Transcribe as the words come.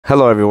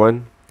Hello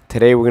everyone.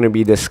 Today we're going to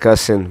be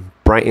discussing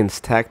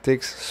Brighton's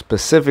tactics,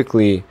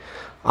 specifically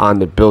on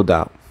the build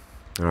out.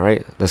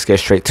 Alright, let's get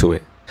straight to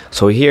it.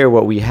 So here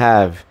what we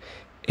have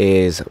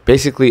is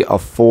basically a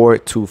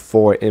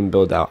 4-2-4 in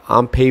build out.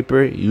 On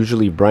paper,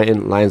 usually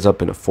Brighton lines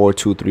up in a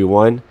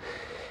 4-2-3-1,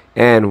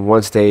 and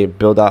once they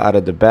build out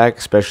of the back,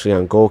 especially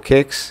on goal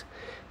kicks,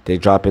 they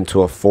drop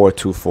into a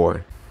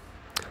 4-2-4.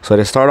 So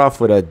they start off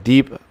with a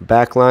deep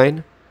back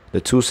line, the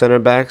two center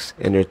backs,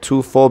 and their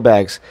two full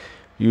backs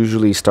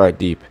usually start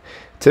deep.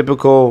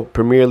 Typical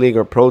Premier League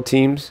or pro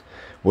teams,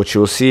 what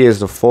you'll see is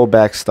the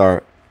fullbacks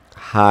start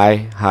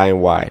high,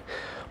 and wide.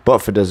 But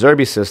for the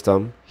Zerbi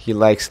system, he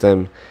likes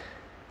them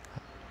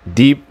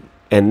deep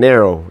and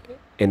narrow,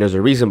 and there's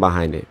a reason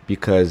behind it,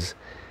 because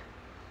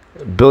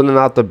building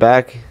out the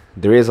back,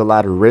 there is a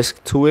lot of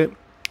risk to it.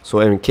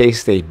 So in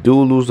case they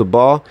do lose the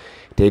ball,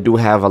 they do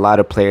have a lot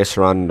of players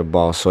surrounding the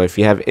ball. So if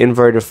you have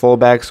inverted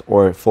fullbacks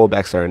or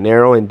fullbacks that are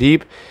narrow and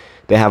deep,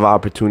 they have an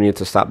opportunity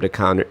to stop the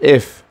counter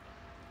if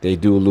they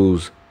do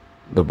lose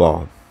the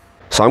ball.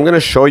 So I'm going to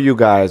show you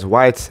guys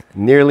why it's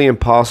nearly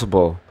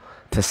impossible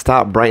to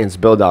stop Brighton's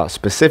build out,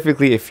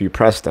 specifically if you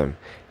press them.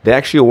 They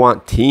actually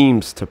want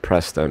teams to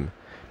press them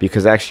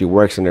because it actually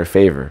works in their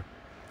favor.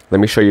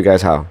 Let me show you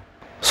guys how.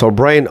 So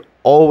Brighton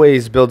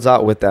always builds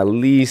out with at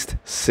least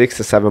 6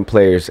 to 7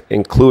 players,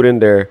 including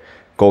their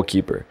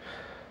goalkeeper.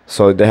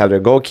 So they have their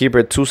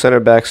goalkeeper, 2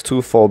 center backs,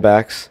 2 full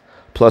backs,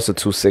 plus the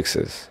 2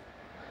 sixes.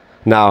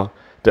 Now,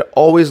 they're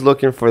always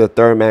looking for the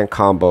third man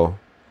combo,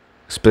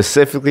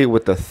 specifically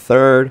with the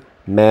third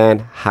man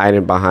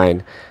hiding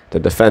behind the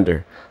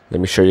defender.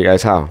 Let me show you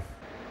guys how.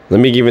 Let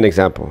me give you an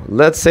example.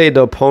 Let's say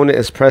the opponent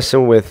is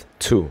pressing with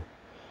 2,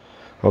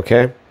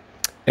 okay?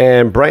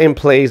 And Brighton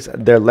plays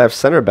their left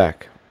center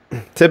back.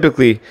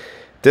 Typically,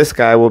 this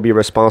guy will be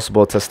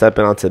responsible to step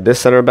in onto this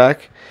center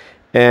back,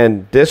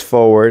 and this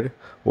forward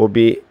will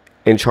be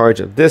in charge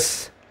of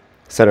this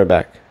center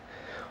back.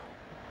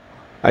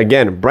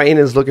 Again, Brighton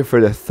is looking for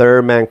the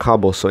third man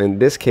combo. So in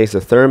this case, the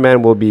third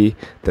man will be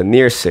the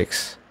near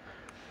 6.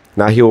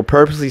 Now he will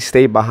purposely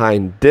stay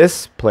behind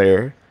this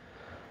player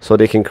so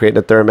they can create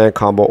the third man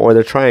combo or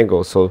the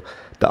triangle. So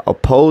the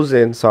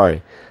opposite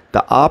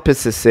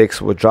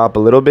 6 will drop a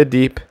little bit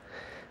deep,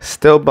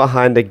 still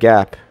behind the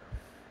gap,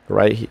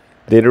 right?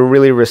 They don't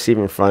really receive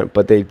in front,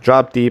 but they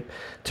drop deep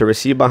to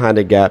receive behind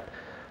the gap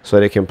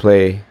so they can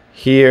play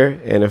here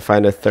and then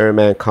find a third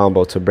man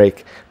combo to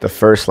break the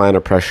first line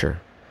of pressure.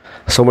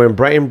 So when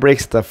Brighton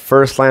breaks the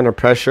first line of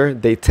pressure,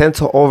 they tend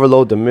to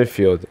overload the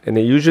midfield, and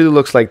it usually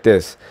looks like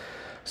this.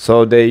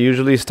 So they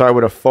usually start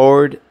with a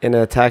forward and an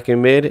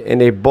attacking mid,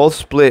 and they both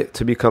split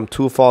to become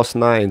 2 false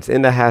 9s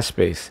in the half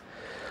space.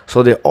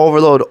 So they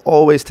overload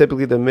always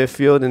typically the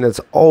midfield, and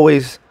it's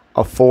always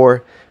a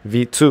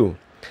 4v2.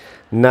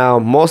 Now,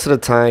 most of the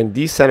time,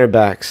 these center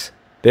backs,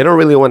 they don't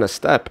really want to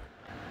step.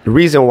 The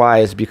reason why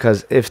is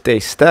because if they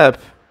step,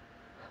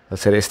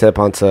 let's say they step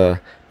onto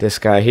this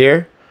guy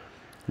here,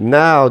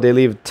 now they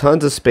leave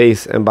tons of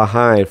space and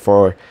behind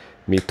for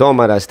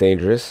Mitoma, that's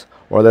dangerous.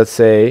 Or let's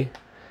say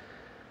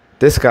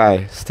this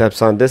guy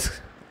steps on this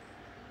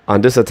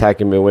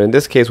attacking mid, in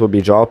this case will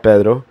be João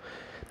Pedro.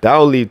 That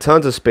will leave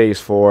tons of space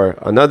for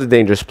another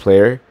dangerous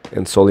player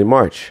in Solly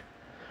March.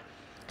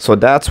 So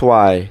that's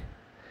why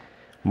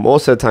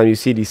most of the time you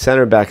see these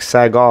center backs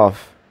sag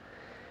off,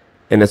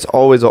 and it's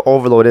always an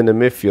overload in the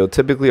midfield,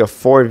 typically a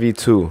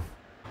 4v2.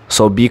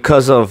 So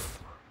because of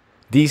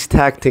these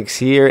tactics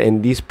here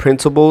and these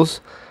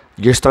principles,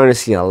 you're starting to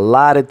see a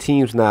lot of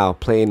teams now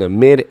playing a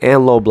mid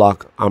and low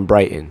block on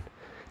Brighton.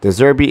 The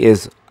Zerbi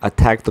is a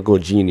tactical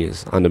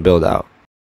genius on the build out.